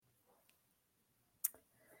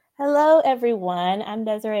Hello, everyone. I'm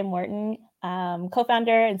Desiree Morton,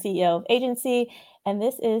 co-founder and CEO of Agency, and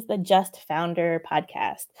this is the JustFounder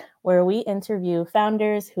podcast, where we interview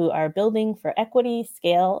founders who are building for equity,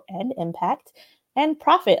 scale, and impact, and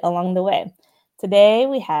profit along the way. Today,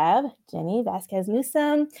 we have Jenny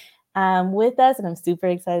Vazquez-Newsum with us, and I'm super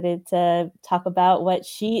excited to talk about what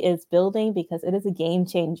she is building because it is a game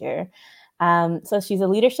changer. So she's a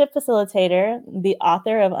leadership facilitator, the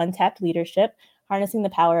author of Untapped Leadership, Harnessing the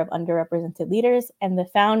Power of Underrepresented Leaders, and the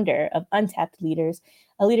founder of Untapped Leaders,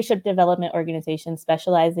 a leadership development organization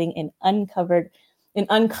specializing in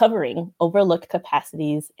uncovering overlooked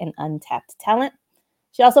capacities and untapped talent.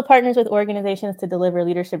 She also partners with organizations to deliver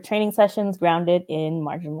leadership training sessions grounded in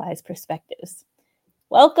marginalized perspectives.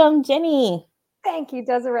 Welcome, Jenny. Thank you,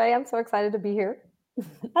 Desiree. I'm so excited to be here.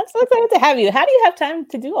 I'm so excited to have you. How do you have time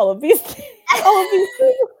to do all of these things?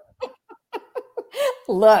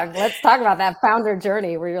 Look, let's talk about that founder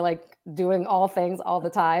journey where you're like doing all things all the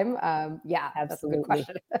time. Yeah, Absolutely. that's a good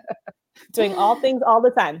question. Doing all things all the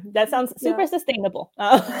time. That sounds super sustainable.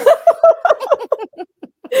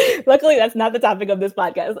 Luckily, that's not the topic of this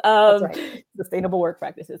podcast. That's right. Sustainable work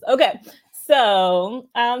practices. Okay. So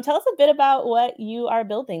tell us a bit about what you are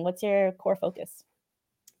building. What's your core focus?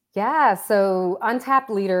 Yeah, so Untapped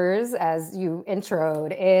Leaders, as you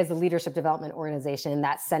introed, is a leadership development organization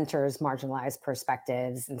that centers marginalized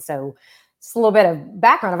perspectives. And so just a little bit of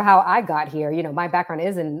background of how I got here. You know, my background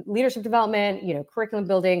is in leadership development, curriculum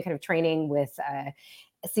building, kind of training with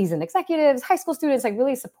seasoned executives, high school students, like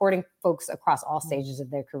really supporting folks across all stages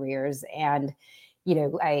of their careers. And,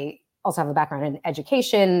 I also have a background in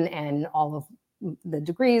education, and all of the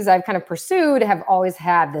degrees I've kind of pursued have always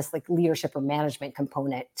had this like leadership or management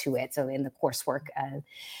component to it. So in the coursework,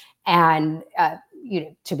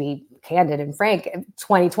 to be candid and frank,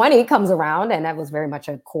 2020 comes around, and that was very much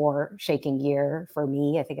a core shaking year for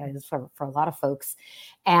me. I think it is for a lot of folks.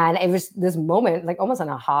 And it was this moment, like almost an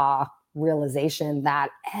aha realization that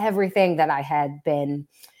everything that I had been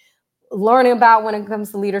learning about when it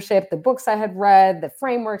comes to leadership, the books I had read, the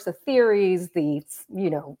frameworks, the theories, the,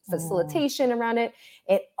 facilitation around it,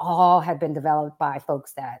 it all had been developed by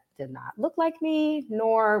folks that did not look like me,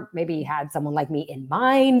 nor maybe had someone like me in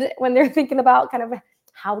mind when they're thinking about kind of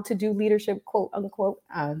how to do leadership, quote unquote.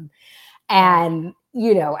 I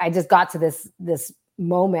just got to this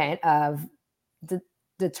moment of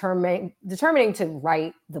determining to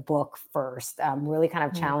write the book first, really kind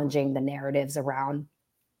of challenging the narratives around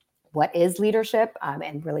what is leadership,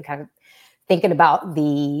 and really kind of thinking about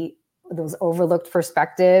those overlooked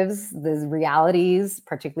perspectives, those realities,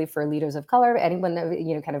 particularly for leaders of color, anyone that,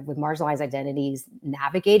 kind of with marginalized identities,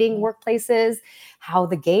 navigating workplaces, how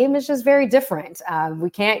the game is just very different. We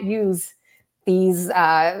can't use these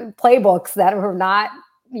playbooks that were not,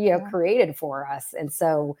 created for us. And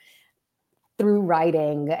so through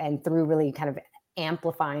writing and through really kind of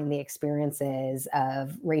amplifying the experiences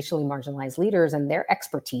of racially marginalized leaders and their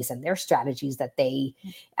expertise and their strategies that they,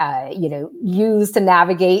 use to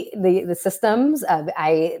navigate the systems.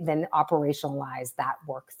 I then operationalize that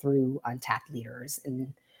work through Untapped Leaders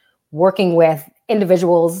and working with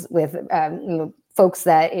individuals, with folks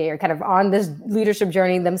that are kind of on this leadership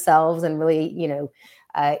journey themselves and really,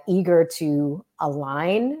 eager to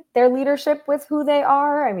align their leadership with who they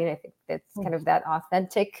are. I mean, I think it's kind of that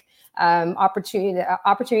authentic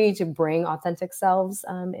opportunity to bring authentic selves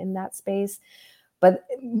in that space. But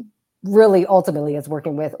really, ultimately, it's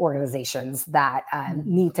working with organizations that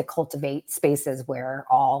need to cultivate spaces where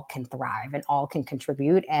all can thrive and all can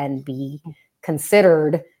contribute and be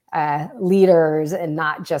considered leaders, and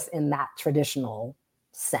not just in that traditional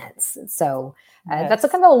sense. So that's a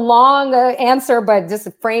kind of a long answer, but just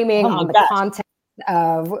framing on the context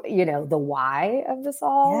of, the why of this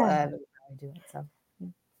all.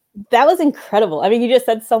 That was incredible. I mean, you just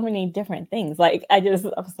said so many different things. Like I was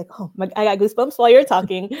like, oh my, I got goosebumps while you're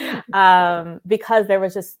talking, because there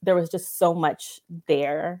was just so much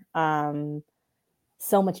there,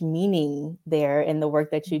 so much meaning there in the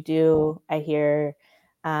work that you do. I hear,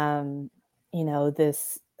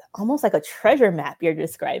 this almost like a treasure map you're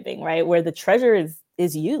describing, right? Where the treasure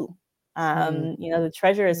is you. The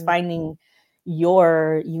treasure is finding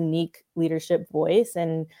your unique leadership voice,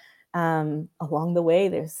 and along the way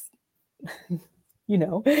there's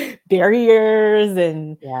barriers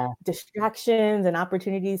and distractions and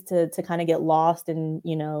opportunities to kind of get lost and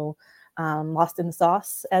lost in the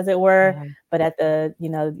sauce, as it were. But at the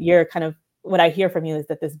you're kind of, what I hear from you is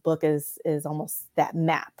that this book is almost that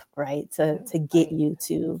map, right, to get you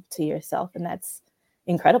to yourself, and that's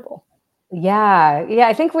incredible. Yeah,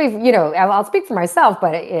 I think we've, I'll speak for myself,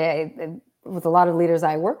 but with a lot of leaders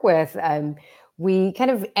I work with, we kind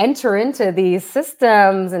of enter into these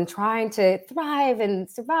systems and trying to thrive and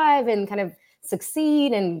survive and kind of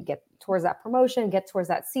succeed and get towards that promotion, get towards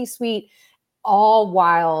that C-suite, all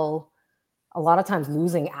while a lot of times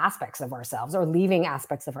losing aspects of ourselves or leaving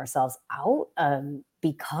aspects of ourselves out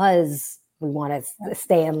because we want to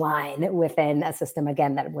stay in line within a system,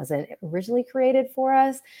 again, that wasn't originally created for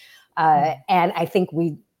us. And I think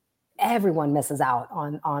everyone misses out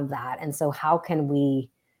on that. And so how can we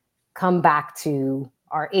come back to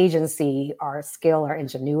our agency, our skill, our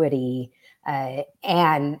ingenuity,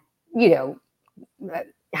 and,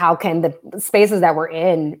 how can the spaces that we're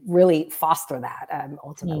in really foster that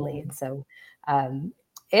ultimately? And so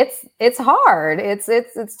it's hard.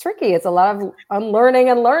 It's tricky. It's a lot of unlearning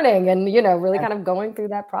and learning and, really kind of going through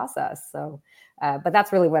that process. So, but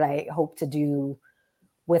that's really what I hope to do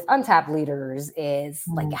with Untapped Leaders is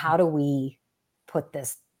like, how do we put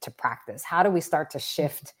this to practice? How do we start to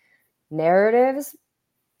shift narratives,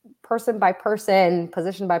 person by person,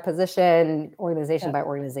 position by position, organization by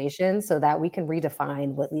organization, so that we can redefine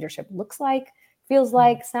what leadership looks like, feels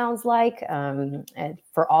like, sounds like, and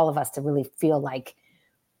for all of us to really feel like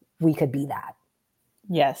we could be that.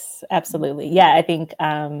 Yes, absolutely. Yeah, I think,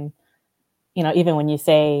 even when you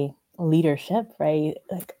say leadership, right?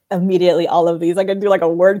 Like immediately all of these, I can do like a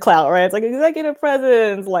word cloud, right? It's like executive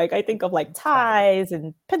presence. Like I think of like ties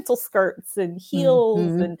and pencil skirts and heels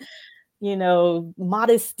and,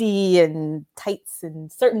 modesty and tights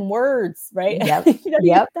and certain words, right? Yep.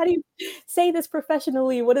 How do you say this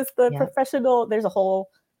professionally? What is the professional? There's a whole,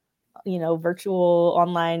 virtual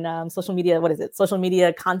online social media. What is it? Social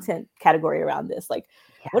media content category around this. Like,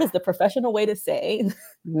 what is the professional way to say?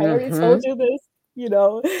 I already told you this.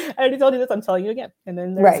 I already told you this. I'm telling you again. And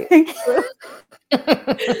then there's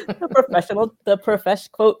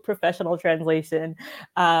quote professional translation.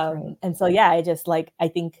 And so I just I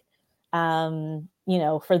think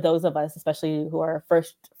for those of us, especially who are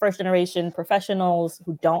first generation professionals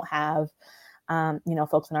who don't have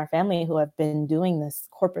folks in our family who have been doing this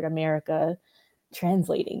corporate America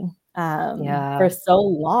translating for so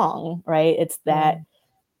long, right? It's that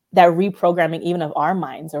reprogramming even of our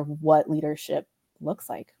minds of what leadership looks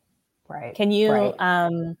like. Right. Can you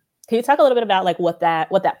talk a little bit about like what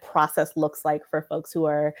that process looks like for folks who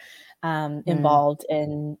are involved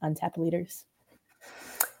in Untapped Leaders?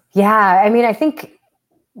 Yeah, I mean, I think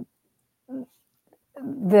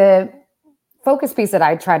the focus piece that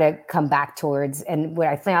I try to come back towards, and what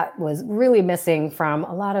I thought was really missing from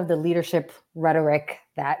a lot of the leadership rhetoric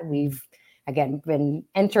that we've, again, been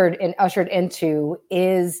entered and ushered into,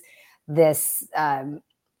 is this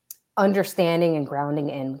understanding and grounding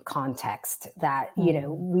in context that,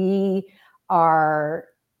 we are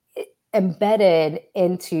embedded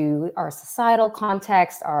into our societal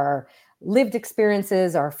context, our lived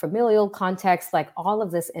experiences, our familial context. Like all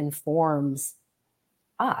of this informs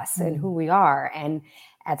us and who we are. And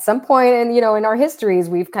at some point in our histories,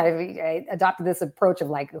 we've kind of adopted this approach of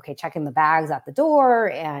like, okay, checking the bags at the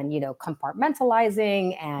door and,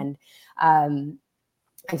 compartmentalizing. And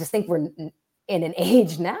I just think we're in an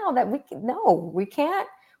age now that we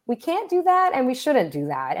can't do that, and we shouldn't do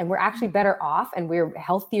that. And we're actually better off, and we're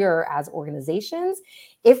healthier as organizations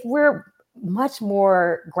if we're much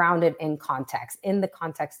more grounded in context, in the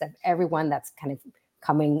context of everyone that's kind of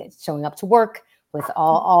showing up to work with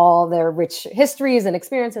all their rich histories and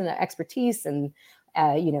experience and their expertise and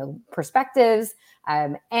perspectives,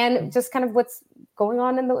 and just kind of what's going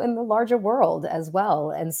on in the larger world as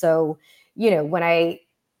well. And so, when I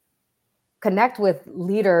connect with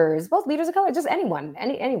leaders, both leaders of color, just anyone.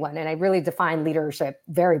 And I really define leadership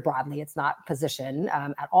very broadly. It's not position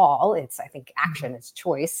at all. It's, I think, action, it's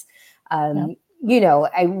choice.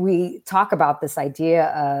 We talk about this idea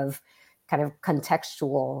of kind of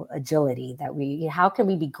contextual agility, that how can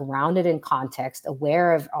we be grounded in context,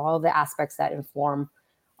 aware of all the aspects that inform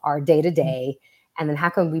our day-to-day, and then how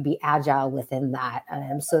can we be agile within that,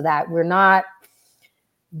 so that we're not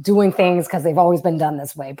doing things because they've always been done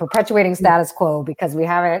this way, perpetuating status quo because we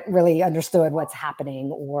haven't really understood what's happening,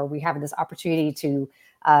 or we have this opportunity to,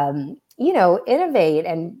 innovate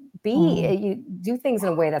and do things in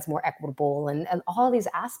a way that's more equitable, and all these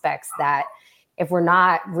aspects that if we're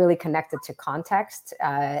not really connected to context,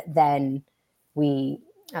 then we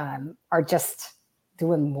are just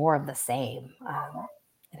doing more of the same.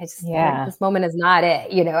 And I just think this moment is not it.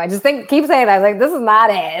 I just keep saying that, like, this is not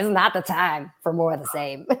it. It's not the time for more of the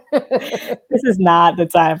same. This is not the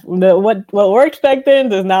time. What worked back then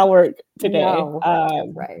does not work today. No,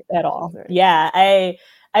 at all. Right. Yeah, I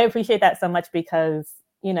appreciate that so much because,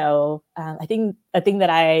 I think a thing that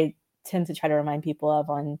I tend to try to remind people of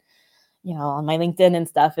on my LinkedIn and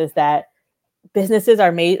stuff is that businesses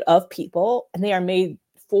are made of people, and they are made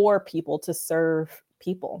for people to serve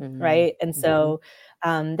people, right? And so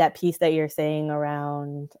that piece that you're saying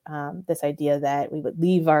around this idea that we would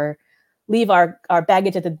leave our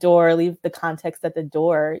baggage at the door, leave the context at the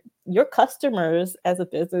door. Your customers as a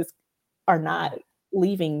business are not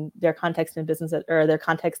leaving their context in business or their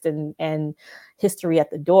context and history at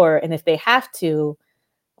the door. And if they have to,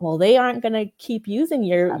 well, they aren't going to keep using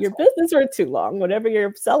your business for too long. Whatever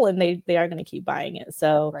you're selling, they are going to keep buying it.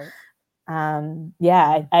 So, I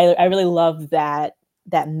really love that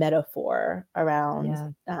metaphor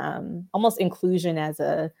around almost inclusion as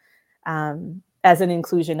an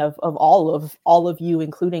inclusion of all of you,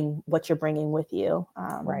 including what you're bringing with you.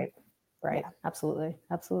 Right. Yeah. Absolutely.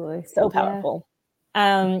 So powerful.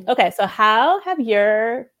 Okay, so how have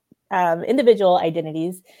your individual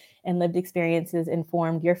identities and lived experiences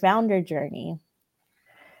informed your founder journey?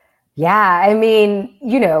 Yeah, I mean,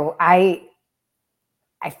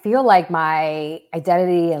 I feel like my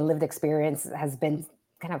identity and lived experience has been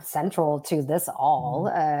kind of central to this all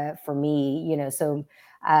for me, so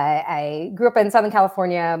I grew up in Southern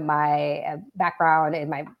California. My background and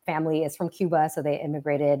my family is from Cuba, so they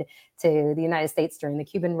immigrated to the United States during the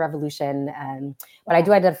Cuban Revolution. But I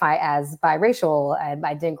do identify as biracial.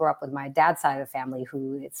 I didn't grow up with my dad's side of the family,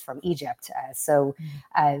 who is from Egypt.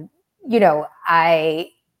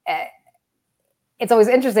 It's always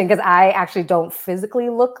interesting because I actually don't physically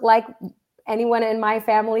look like anyone in my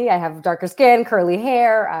family. I have darker skin, curly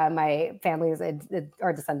hair. My family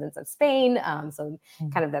are descendants of Spain, so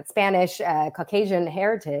kind of that Spanish, Caucasian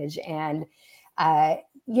heritage. And I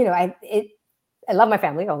love my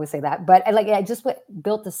family. I always say that, but I just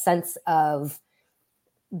built a sense of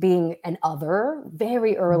being an other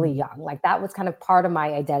very early young. Like that was kind of part of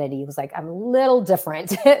my identity. It was like, I'm a little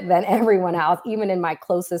different than everyone else, even in my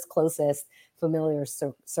closest familiar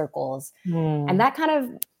circles. And that kind of,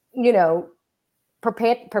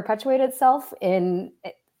 perpetuated itself in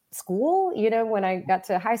school. When I got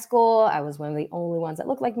to high school, I was one of the only ones that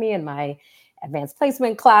looked like me in my advanced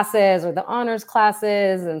placement classes or the honors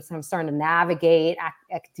classes. And so I'm starting to navigate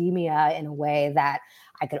academia in a way that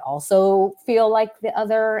I could also feel like the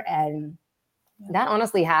other. And that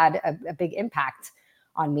honestly had a big impact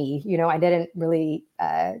on me. I didn't really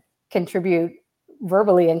contribute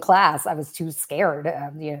verbally in class. I was too scared,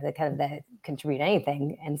 to contribute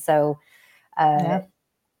anything. And so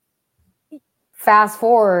fast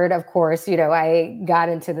forward, of course, I got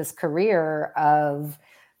into this career of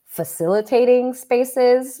facilitating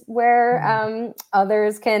spaces where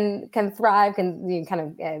others can thrive, can kind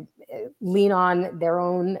of lean on their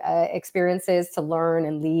own experiences to learn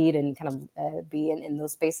and lead and kind of be in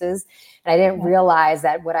those spaces. And I didn't realize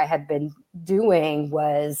that what I had been doing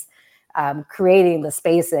was creating the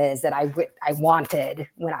spaces that I wanted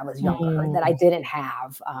when I was younger, that I didn't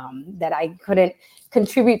have, that I couldn't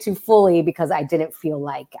contribute to fully because I didn't feel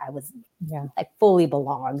like I fully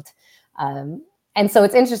belonged. And so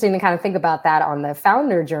it's interesting to kind of think about that on the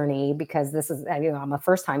founder journey, because this is, I'm a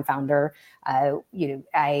first-time founder.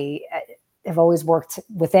 I have always worked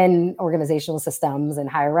within organizational systems and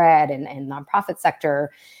higher ed and nonprofit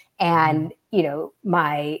sector. And,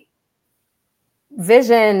 my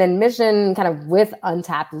vision and mission kind of with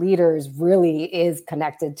Untapped Leaders really is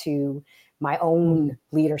connected to my own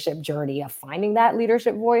leadership journey of finding that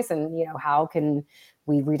leadership voice and, how can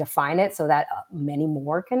we redefine it so that many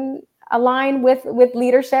more can align with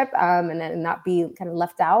leadership and not be kind of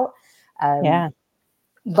left out.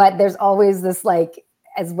 But there's always this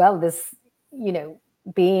as well, this,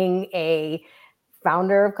 being a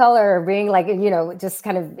founder of color, being just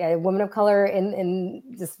kind of a woman of color in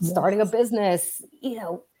just starting a business,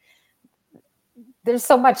 there's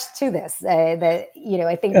so much to this that,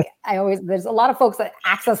 I think there's a lot of folks that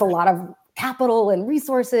access a lot of capital and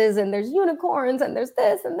resources, and there's unicorns and there's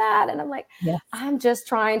this and that. And I'm like, I'm just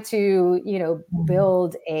trying to,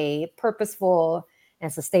 build a purposeful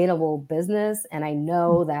and sustainable business. And I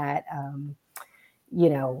know that,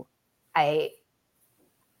 I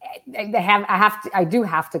do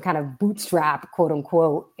have to kind of bootstrap, quote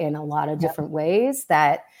unquote, in a lot of different ways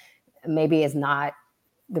that maybe is not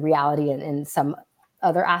the reality in some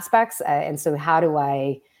other aspects. And so how do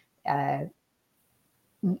I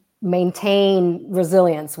maintain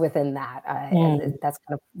resilience within that? And that's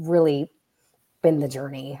kind of really been the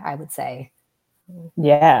journey, I would say.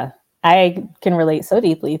 Yeah, I can relate so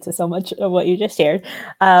deeply to so much of what you just shared.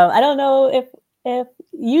 I don't know if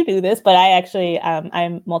you do this, but I actually,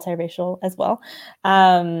 I'm multiracial as well.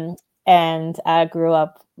 And I grew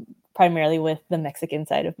up primarily with the Mexican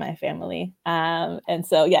side of my family. And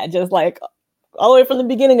so, just all the way from the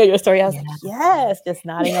beginning of your story. I was like, yes, just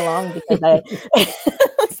nodding along because I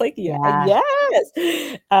was like, yes.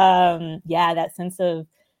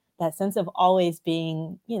 That sense of always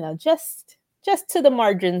being, just to the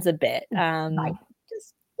margins a bit.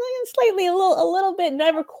 Just slightly a little bit,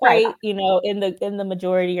 never quite, in the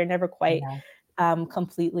majority, or never quite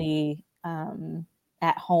completely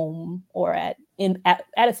at home, or at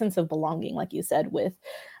a sense of belonging, like you said, with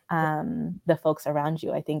the folks around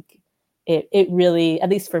you. I think it really, at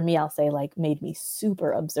least for me, I'll say, like, made me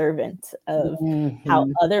super observant of how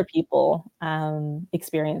other people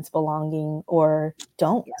experience belonging or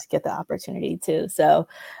don't get the opportunity to. So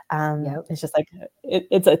it's just like,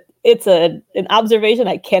 it's an observation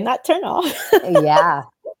I cannot turn off. And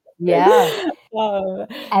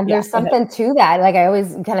there's something to that. Like I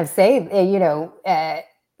always kind of say,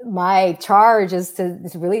 my charge is to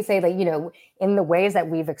really say, like, in the ways that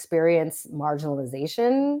we've experienced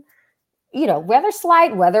marginalization, whether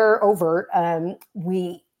slight, whether overt,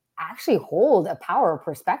 we actually hold a power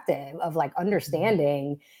perspective of, like,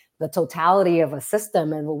 understanding the totality of a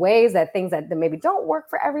system and the ways that things that maybe don't work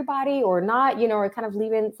for everybody, or not, or kind of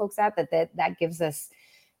leaving folks out, that gives us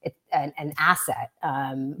an asset,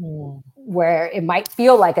 where it might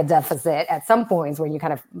feel like a deficit at some points when you're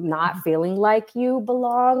kind of not feeling like you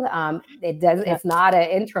belong. It's not an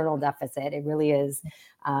internal deficit. It really is.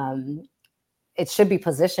 It should be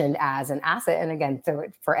positioned as an asset. And again,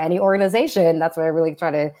 for any organization, that's what I really try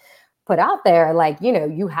to put out there. Like,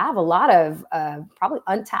 you have a lot of probably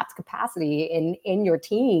untapped capacity in your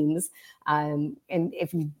teams. And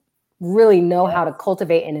if you really know how to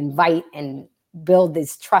cultivate and invite and build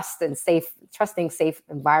these trusting, safe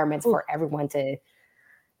environments for everyone to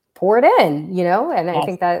pour it in, and I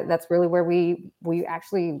think that's really where we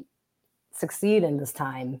actually succeed in this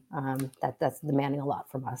time. That's demanding a lot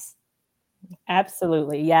from us.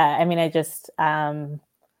 Absolutely. Yeah. I mean, I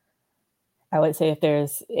would say,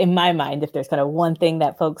 in my mind, if there's kind of one thing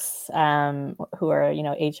that folks who are,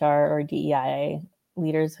 HR or DEI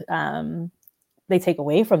leaders, they take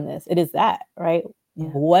away from this, it is that, right? Yeah.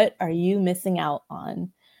 What are you missing out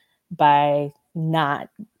on by not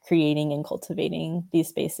creating and cultivating these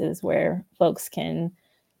spaces where folks can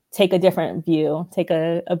take a different view, take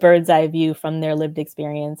a bird's eye view from their lived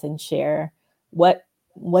experience, and share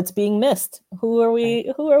what's being missed? Who are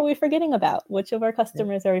we forgetting about? Which of our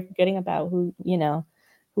customers are we forgetting about? Who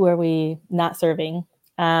are we not serving?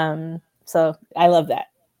 So I love that.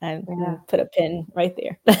 And put a pin right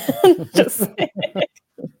there. Just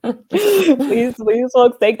please,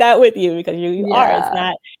 folks, take that with you, because you are. It's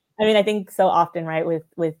not. I mean, I think so often, right,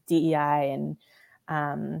 with DEI and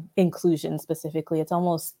inclusion specifically, it's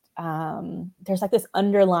almost there's like this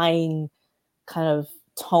underlying kind of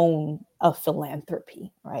tone of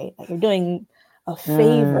philanthropy, right? Like you're doing a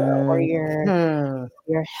favor, or you're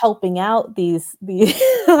helping out these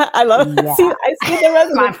I love I see the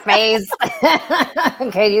rest my face.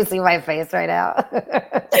 Can you see my face right now?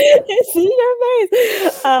 I see your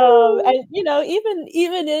face. And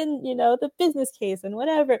even in the business case and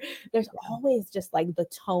whatever, there's always just like the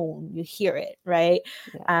tone, you hear it, right?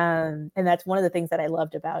 And that's one of the things that I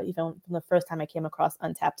loved about, even from the first time I came across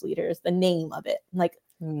Untapped Leaders, the name of it. Like,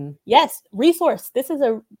 yes, resource. This is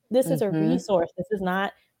a resource. This is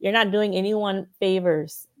not, you're not doing anyone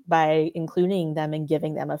favors by including them and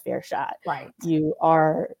giving them a fair shot. Right. You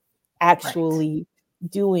are actually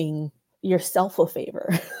doing yourself a favor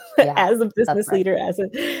as a business leader, as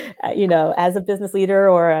a business leader,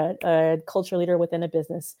 or a culture leader within a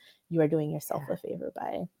business. You are doing yourself a favor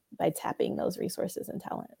by tapping those resources and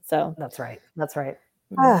talent. So that's right.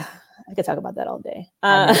 I could talk about that all day.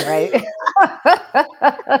 I know, right?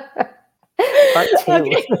 Part 2.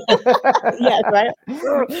 Okay. Yes, right.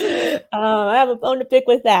 I have a bone to pick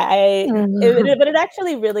with that. But it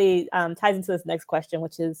actually really ties into this next question,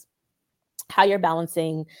 which is how you're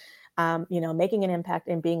balancing, making an impact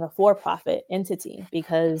and being a for-profit entity.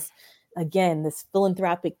 Because again, this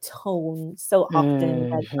philanthropic tone so often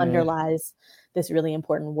that underlies this really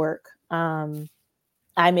important work.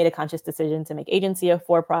 I made a conscious decision to make agency a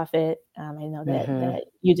for-profit. I know that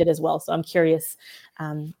you did as well. So I'm curious,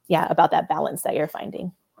 about that balance that you're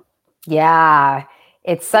finding. Yeah,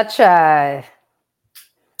 it's such a,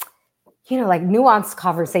 nuanced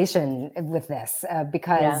conversation with this,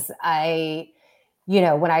 because I,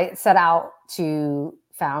 when I set out to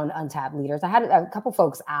found Untapped Leaders, I had a couple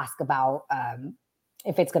folks ask about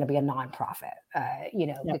if it's going to be a nonprofit,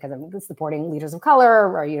 because I'm supporting leaders of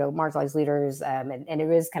color, or, marginalized leaders. And it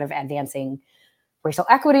is kind of advancing racial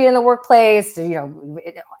equity in the workplace,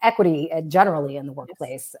 equity generally in the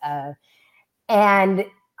workplace. And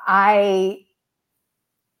I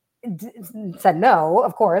said no,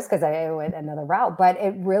 of course, because I went another route. But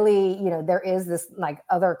it really, there is this like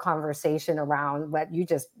other conversation around what you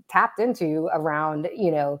just tapped into around,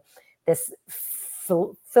 this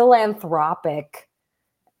philanthropic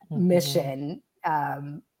mission,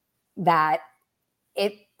 that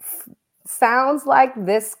it sounds like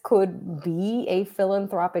this could be a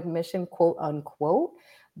philanthropic mission, quote unquote.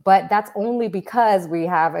 But that's only because we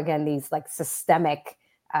have, again, these like systemic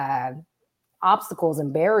obstacles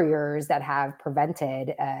and barriers that have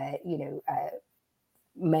prevented,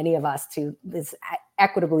 many of us to this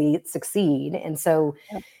equitably succeed. And so,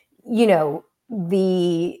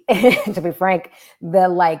 the to be frank, the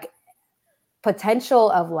like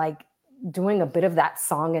potential of like doing a bit of that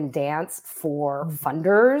song and dance for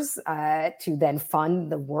funders to then fund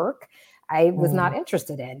the work, I was not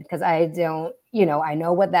interested in, because I don't, I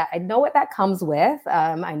know what that comes with.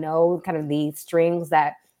 I know kind of the strings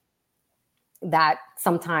that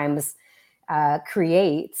sometimes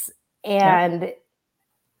creates, and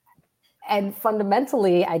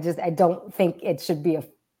fundamentally, I don't think it should be a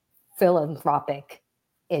philanthropic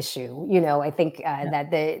issue. I think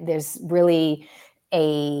that there's really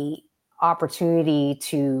a opportunity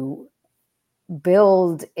to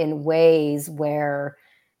build in ways where,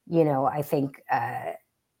 I think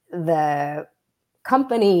the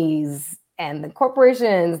companies and the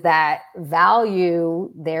corporations that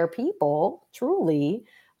value their people truly,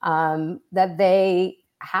 that they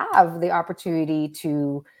have the opportunity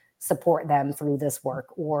to support them through this work,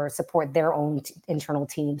 or support their own internal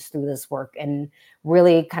teams through this work, and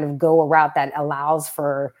really kind of go a route that allows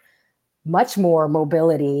for much more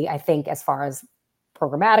mobility, I think, as far as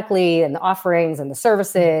programmatically, and the offerings and the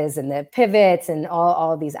services and the pivots and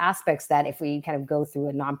all of these aspects, that if we kind of go through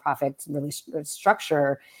a nonprofit really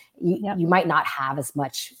structure, you might not have as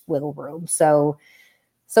much wiggle room. So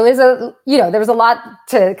there's there was a lot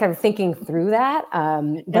to kind of thinking through that.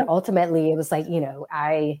 But ultimately it was like,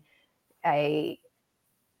 I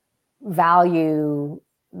value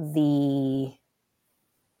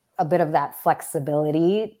a bit of that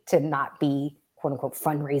flexibility to not be quote unquote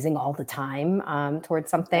fundraising all the time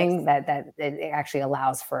towards something that it actually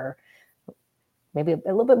allows for maybe a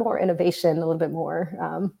little bit more innovation, a little bit more,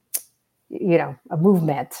 a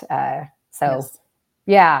movement.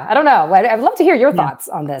 Yeah, I don't know. I'd love to hear your thoughts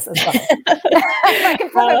on this as well. I can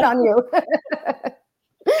put it on you.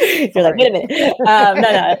 You're like, wait a minute.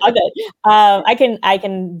 No, I'm good. I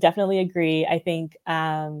can definitely agree. I think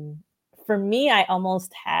for me, I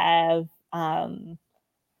almost have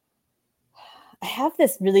I have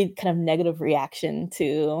this really kind of negative reaction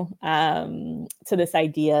to this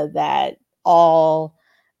idea that all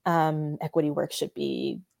equity work should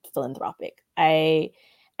be philanthropic. I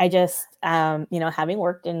just, having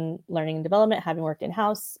worked in learning and development, having worked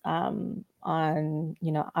in-house on,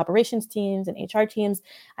 operations teams and HR teams,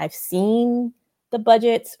 I've seen the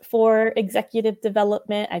budgets for executive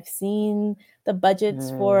development. I've seen the budgets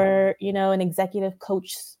for, an executive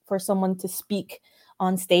coach, for someone to speak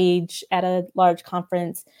on stage at a large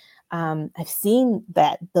conference. I've seen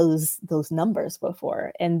those numbers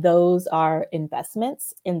before, and those are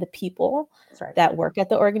investments in the people that work at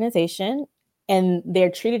the organization, and they're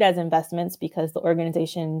treated as investments because the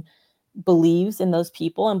organization believes in those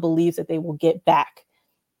people and believes that they will get back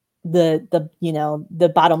the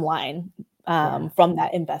bottom line from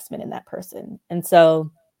that investment in that person. And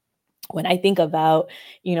so when I think about,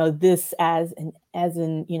 this as an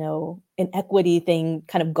equity thing,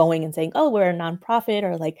 kind of going and saying, oh, we're a nonprofit,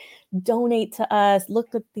 or like donate to us,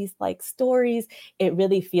 look at these like stories, it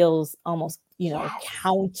really feels almost,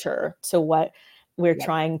 counter to what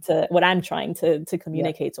I'm trying to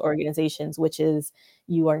communicate to organizations, which is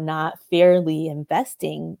you are not fairly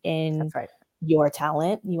investing in your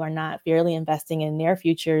talent. You are not fairly investing in their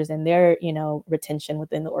futures and their, retention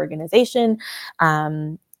within the organization.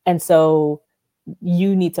 And so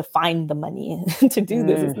you need to find the money to do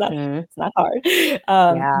this. It's not hard. You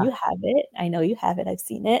have it. I know you have it. I've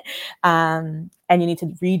seen it. And you need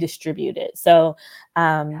to redistribute it. So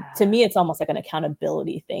to me, it's almost like an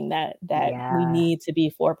accountability thing that we need to be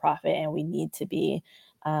for profit, and we need to be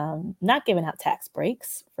not giving out tax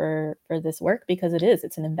breaks for this work, because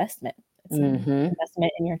it's an investment. It's an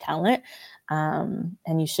investment in your talent.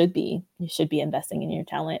 And you should be investing in your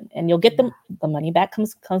talent, and you'll get the money back,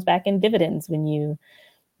 comes back in dividends when you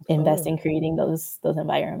invest in creating those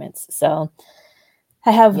environments. So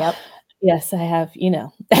I have, yes, I have,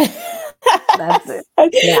 That's it.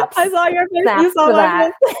 I saw your face. Snaps You saw to my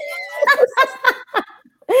that. face.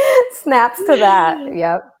 Snaps to that.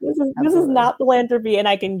 Yep. This is not philanthropy, and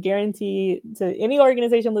I can guarantee to any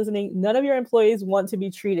organization listening, none of your employees want to be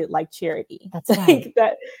treated like charity. That's right.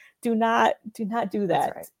 do not do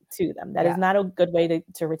that right. to them. That is not a good way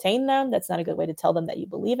to retain them. That's not a good way to tell them that you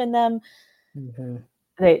believe in them.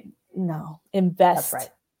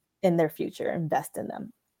 Invest in their future, invest in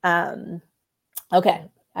them. Okay,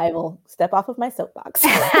 I will step off of my soapbox.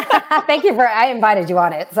 Thank you I invited you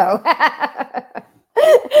on it, so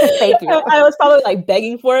thank you. I was probably like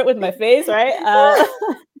begging for it with my face, right?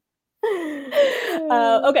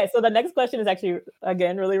 Okay, so the next question is actually,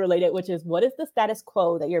 again, really related, which is, what is the status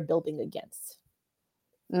quo that you're building against?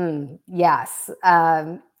 Yes.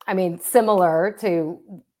 I mean, similar to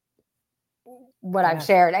what I've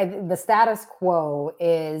shared, the status quo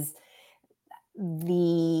is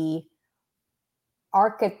the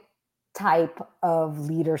archetype of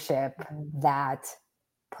leadership that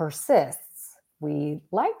persists. We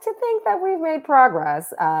like to think that we've made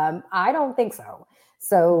progress. I don't think so.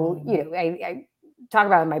 So, I talk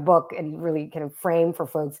about in my book and really kind of frame for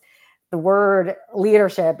folks the word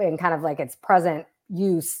leadership and kind of like its present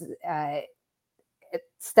use. It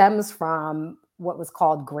stems from what was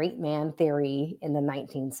called great man theory in the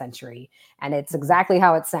 19th century. And it's exactly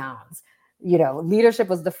how it sounds. Leadership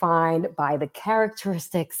was defined by the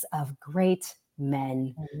characteristics of great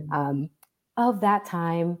men of that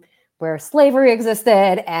time where slavery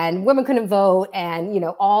existed and women couldn't vote and,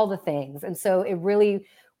 all the things. And so it really,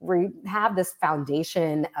 we have this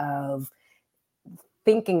foundation of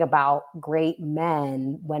thinking about great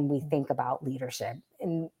men when we think about leadership.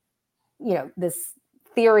 And, this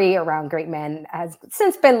theory around great men has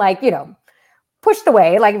since been pushed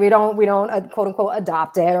away. Like we don't quote unquote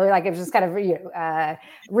adopt it, or like it was just kind of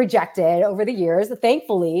rejected over the years,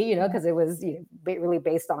 thankfully, because it was really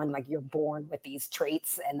based on like you're born with these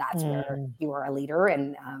traits and that's where you are a leader.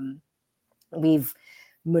 And we've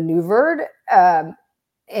maneuvered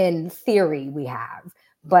in theory we have.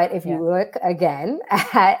 But if you look again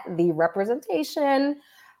at the representation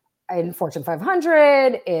in Fortune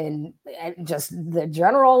 500, in just the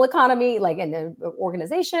general economy, like in the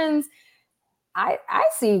organizations, I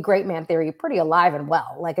see great man theory pretty alive and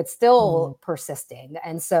well. Like it's still persisting.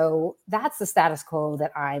 And so that's the status quo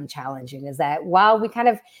that I'm challenging, is that while we kind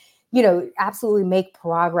of, absolutely make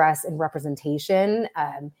progress in representation,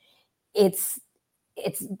 it's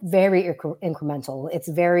very incremental. It's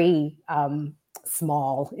very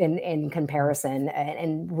small in comparison.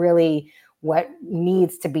 And really what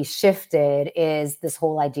needs to be shifted is this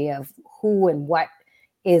whole idea of who and what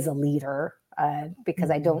is a leader. Because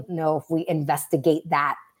I don't know if we investigate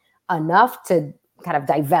that enough to kind of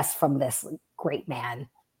divest from this great man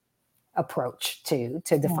approach to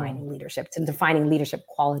defining leadership, to defining leadership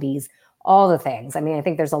qualities, all the things. I mean, I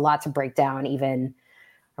think there's a lot to break down, even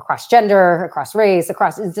across gender, across race,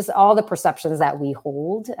 across just all the perceptions that we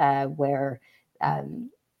hold, where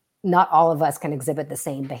not all of us can exhibit the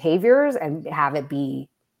same behaviors and have it be,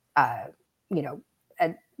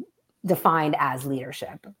 defined as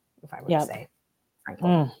leadership, if I would say,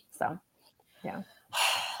 frankly. So,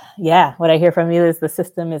 yeah. What I hear from you is the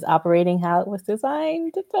system is operating how it was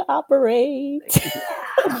designed to operate.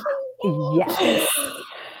 Yes.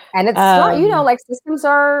 And it's not, like systems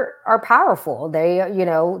are powerful. They,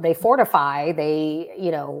 they fortify, they,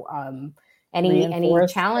 any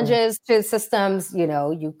challenges to systems,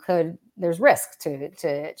 there's risk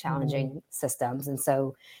to challenging systems. And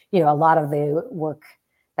so, a lot of the work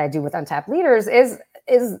that I do with Untapped Leaders is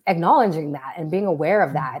acknowledging that and being aware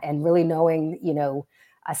of that and really knowing,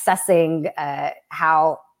 assessing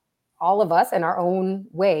how all of us in our own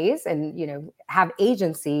ways and, have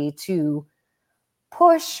agency to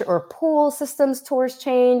push or pull systems towards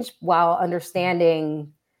change while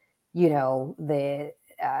understanding, the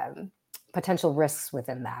potential risks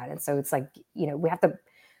within that. And so it's like, we have to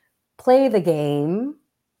play the game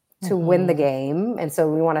to win the game. And so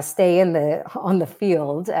we want to stay on the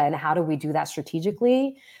field. And how do we do that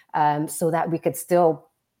strategically so that we could still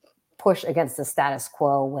push against the status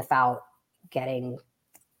quo without getting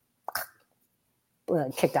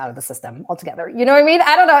kicked out of the system altogether? You know what I mean?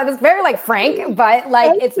 I don't know. It's very frank, but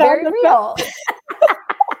it's very real.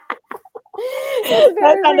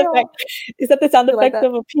 That sound effect. Is that the sound effect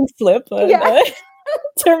of a pink slip?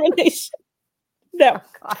 Termination. No.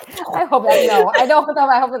 I hope that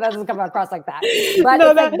I hope that doesn't come across like that. But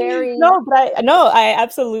I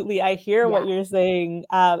absolutely, I hear what you're saying.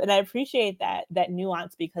 And I appreciate that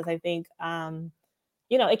nuance, because I think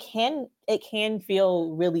it can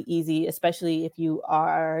feel really easy, especially if you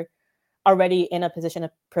are already in a position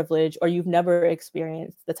of privilege or you've never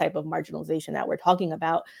experienced the type of marginalization that we're talking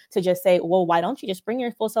about, to just say, well, why don't you just bring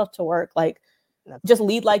your full self to work? Just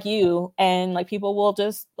lead like you, and people will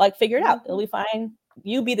just figure it out. It'll be fine.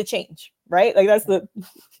 You be the change, right? That's the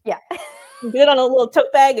get it on a little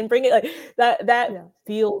tote bag and bring it. Like that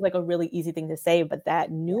feels like a really easy thing to say, but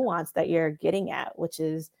that nuance that you're getting at, which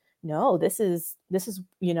is, no, this is,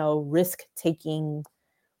 risk taking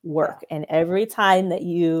work. And every time that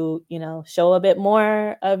you show a bit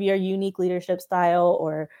more of your unique leadership style,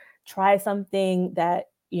 or try something that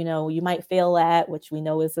you might fail at, which we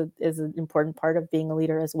know is an important part of being a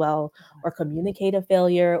leader as well, or communicate a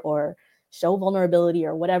failure, or show vulnerability,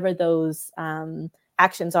 or whatever those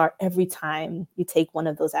actions are, every time you take one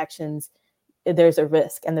of those actions, there's a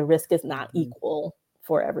risk, and the risk is not equal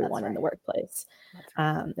for everyone in the workplace.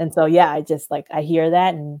 And so, I just I hear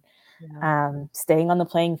that, and staying on the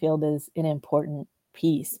playing field is an important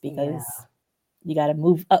piece, because you got to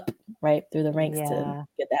move up right through the ranks to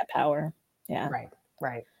get that power. Right.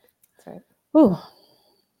 That's right. Ooh,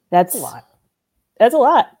 that's a lot. That's a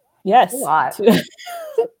lot. Yes. A lot.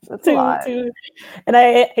 That's a lot. And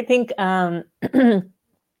I think,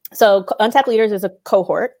 so Untapped Leaders is a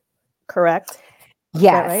cohort, correct?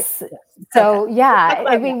 Yes. Right? So,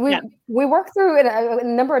 I mean, we work through it a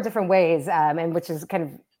number of different ways, and which is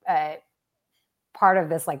kind of part of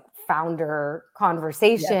this founder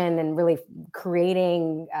conversation, and really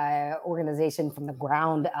creating organization from the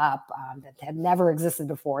ground up that had never existed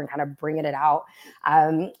before, and kind of bringing it out.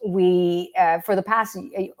 We, for the past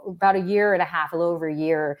about a year and a half, a little over a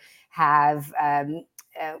year, have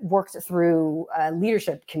worked through a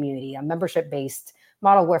leadership community, a membership-based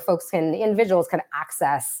model where individuals can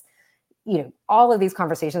access all of these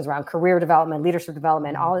conversations around career development, leadership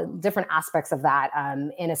development, all different aspects of that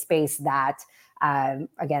in a space that,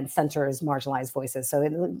 again, centers marginalized voices. So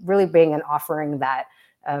it really being an offering that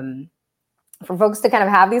for folks to kind of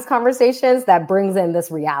have these conversations that brings in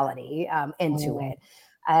this reality into it.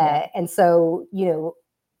 And so,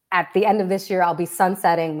 at the end of this year, I'll be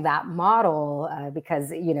sunsetting that model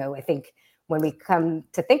because, I think when we come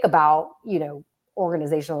to think about,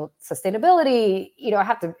 organizational sustainability,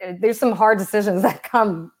 there's some hard decisions that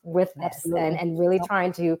come with this, and really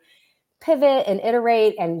trying to pivot and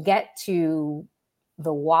iterate and get to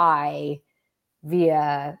the why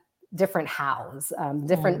via different hows,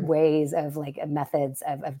 different ways of methods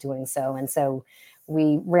of doing so. And so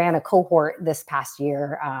we ran a cohort this past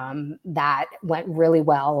year that went really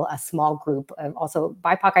well, a small group of also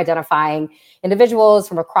BIPOC identifying individuals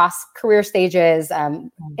from across career stages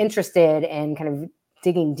interested in kind of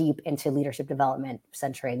digging deep into leadership development,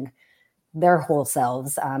 centering their whole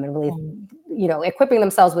selves and really, equipping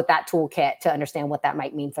themselves with that toolkit to understand what that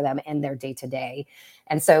might mean for them in their day-to-day.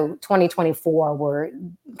 And so 2024, we're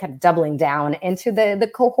kind of doubling down into the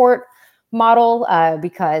cohort model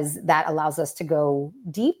because that allows us to go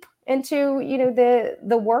deep into,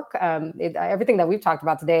 the work. Everything that we've talked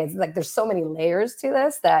about today is there's so many layers to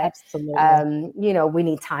this that, we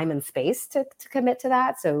need time and space to commit to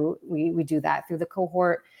that. So we do that through the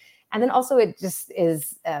cohort. And then also it just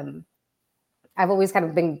is, I've always kind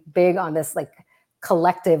of been big on this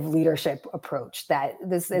collective leadership approach, that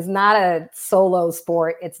this is not a solo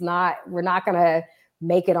sport. We're not going to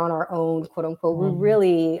make it on our own, quote unquote. We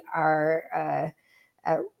really are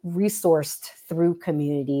resourced through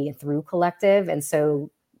community and through collective. And so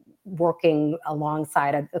working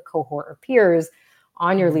alongside a cohort of peers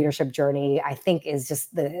on your leadership journey, I think is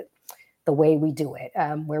just the way we do it,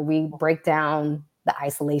 where we break down the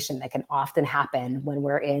isolation that can often happen when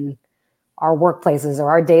we're in our workplaces or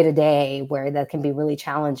our day-to-day, where that can be really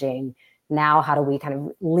challenging. Now, how do we kind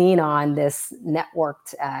of lean on this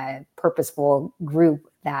networked, purposeful group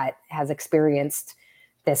that has experienced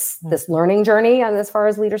this learning journey as far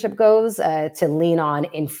as leadership goes, to lean on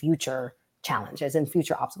in future challenges and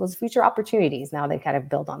future obstacles, future opportunities? Now they kind of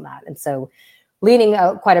build on that. And so leaning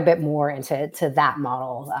out quite a bit more into that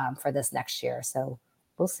model for this next year. So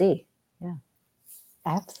we'll see. Yeah.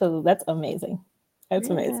 Absolutely. That's amazing. That's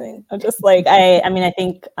amazing. I'm just I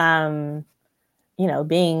think,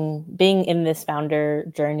 being in this founder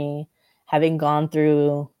journey, having gone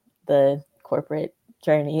through the corporate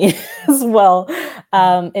journey as well,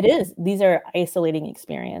 these are isolating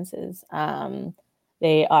experiences.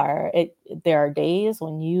 There are days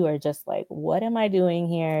when you are just what am I doing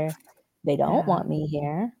here? They don't want me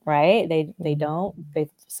here, right?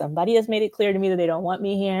 Somebody has made it clear to me that they don't want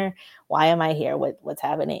me here. Why am I here? What's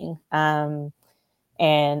happening?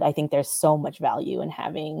 And I think there's so much value in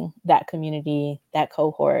having that community, that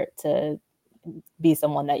cohort, to be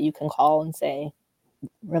someone that you can call and say,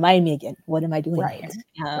 remind me again, what am I doing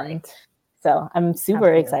here? So I'm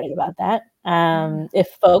super excited about that. If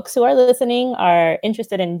folks who are listening are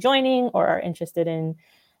interested in joining, or are interested in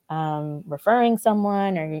referring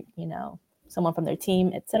someone, or, someone from their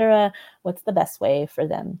team, etc., what's the best way for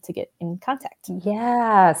them to get in contact?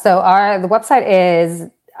 Yeah. So the website is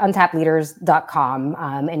untappedleaders.com.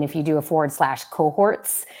 And if you do a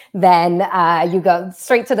 /cohorts, then you go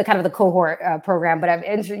straight to the kind of the cohort program. But I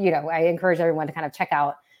encourage everyone to kind of check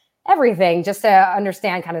out everything just to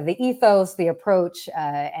understand kind of the ethos, the approach,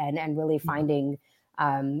 and really finding,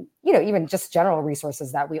 even just general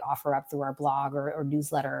resources that we offer up through our blog or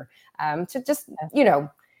newsletter to just,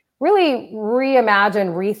 really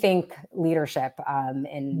reimagine, rethink leadership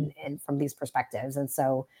and from these perspectives. And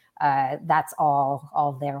so that's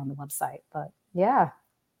all there on the website. But yeah.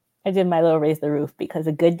 I did my little raise the roof because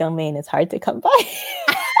a good domain is hard to come by.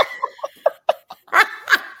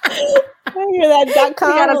 You're that .com.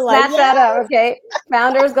 You gotta snatch that up, okay?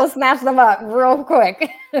 Founders, go snatch them up real quick.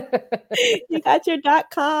 You got your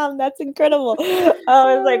 .com. That's incredible. It's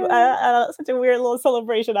like such a weird little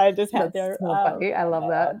celebration I just had there. So funny. I love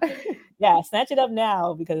that. Yeah, snatch it up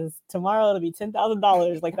now because tomorrow it'll be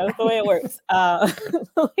 $10,000. Like that's the way it works.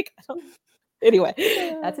 Anyway,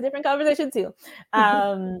 that's a different conversation too.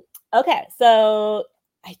 Okay, so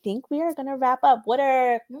I think we are gonna wrap up.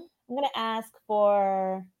 I'm gonna ask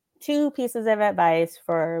for 2 pieces of advice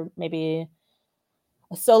for maybe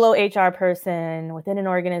a solo HR person within an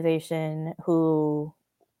organization who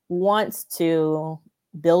wants to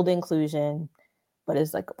build inclusion, but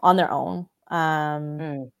is like on their own.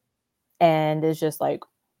 And is just like,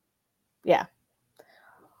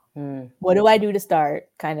 what do I do to start?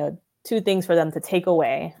 Kind of 2 things for them to take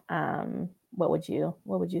away. What would you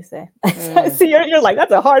say? So you're like,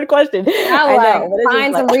 that's a hard question. I know.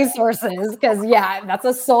 Find some resources because that's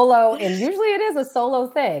a solo, and usually it is a solo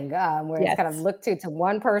thing where it's kind of looked to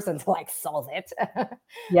one person to like solve it.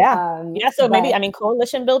 So maybe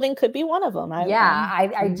coalition building could be one of them.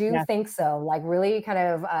 I do think so. Like really kind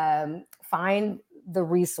of find the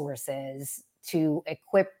resources to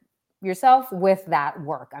equip yourself with that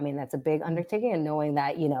work. I mean, that's a big undertaking, and knowing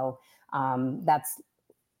that that's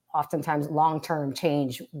oftentimes long-term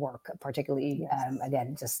change work, particularly,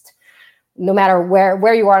 again, just no matter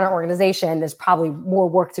where you are in an organization, there's probably more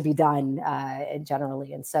work to be done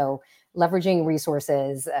generally. And so leveraging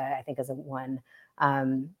resources, I think is a one.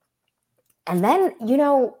 And then,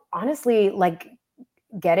 honestly, like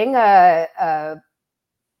getting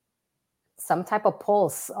some type of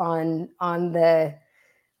pulse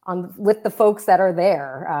with the folks that are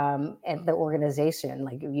there at the organization.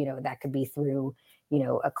 Like, that could be through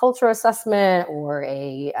a culture assessment or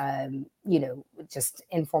a, just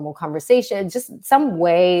informal conversation, just some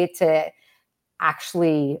way to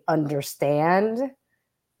actually understand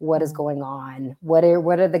what is going on. What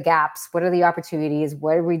are the gaps? What are the opportunities?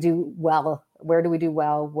 Where do we do well? Where do we do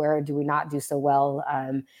well? Where do we not do so well?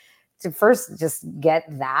 To first just get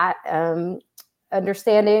that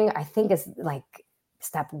understanding, I think is like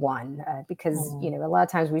step one, because, a lot of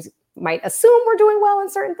times we might assume we're doing well in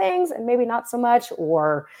certain things and maybe not so much,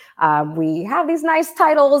 or we have these nice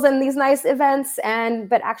titles and these nice events,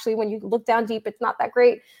 but actually when you look down deep, it's not that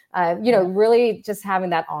great. Really just having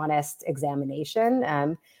that honest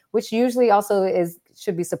examination, which usually also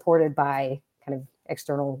should be supported by kind of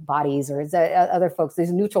external bodies or other folks,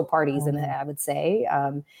 these neutral parties. And I would say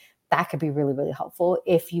that could be really, really helpful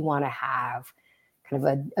if you want to have kind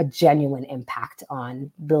of a genuine impact on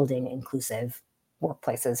building inclusive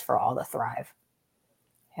workplaces for all to thrive.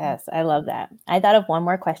 Yes, I love that. I thought of one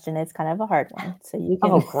more question. It's kind of a hard one. So you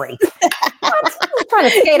can. Oh, great. I'm trying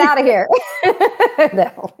to skate out of here.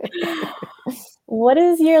 No. What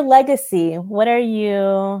is your legacy? What are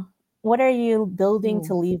you building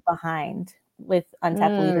to leave behind with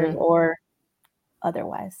Untapped Leaders or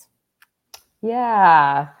otherwise?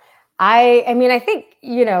 Yeah. I think,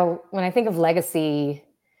 when I think of legacy,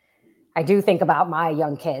 I do think about my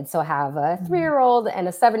young kids. So I have a 3-year-old and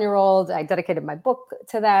a 7-year-old. I dedicated my book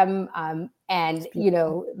to them. And,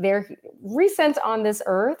 they're recent on this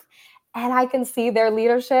earth, and I can see their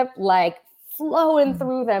leadership like flowing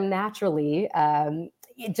through them naturally,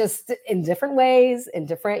 just in different ways, in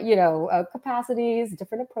different, capacities,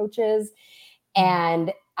 different approaches.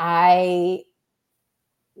 And I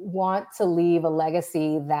want to leave a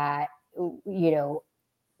legacy that,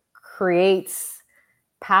 creates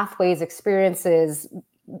pathways, experiences,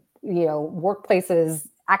 workplaces,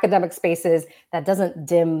 academic spaces that doesn't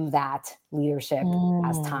dim that leadership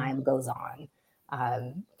as time goes on.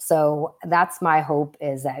 So that's my hope,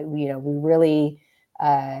 is that, we really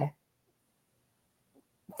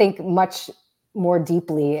think much more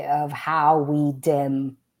deeply of how we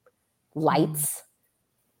dim lights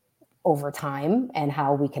over time and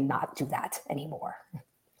how we cannot do that anymore.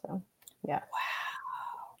 So, yeah.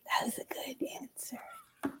 Wow. That was a good answer.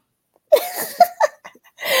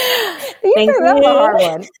 Thank That's a you. hard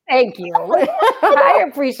one. Thank you. I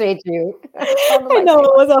appreciate you. I know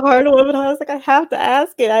it was a hard one, but I was like, I have to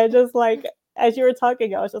ask it. I just like, as you were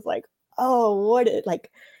talking, I was just like, oh, what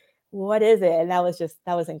is it? And that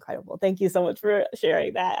was incredible. Thank you so much for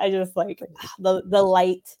sharing that. I just like the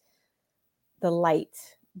light,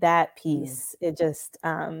 that piece. It just,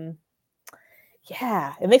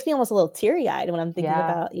 yeah, it makes me almost a little teary-eyed when I'm thinking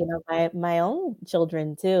about, my own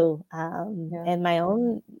children too, and my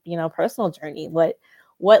own, personal journey.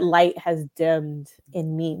 What light has dimmed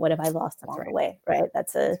in me? What have I lost along the way? Right.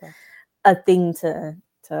 That's a thing to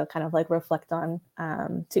kind of like reflect on,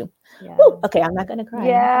 too. Yeah. Woo, okay, I'm not gonna cry.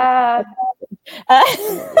 Yeah. All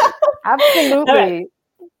Absolutely.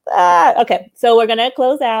 right. Okay, so we're gonna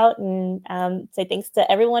close out and say thanks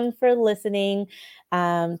to everyone for listening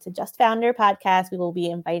to Just Founder podcast. We will be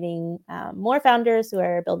inviting more founders who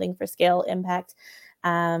are building for scale, impact,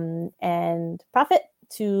 and profit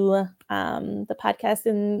to the podcast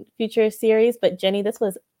in future series. But Jenny, this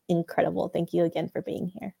was incredible. Thank you again for being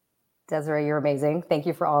here. Desiree, you're amazing. Thank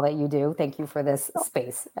you for all that you do. Thank you for this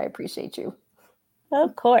space. I appreciate you.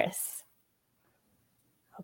 Of course.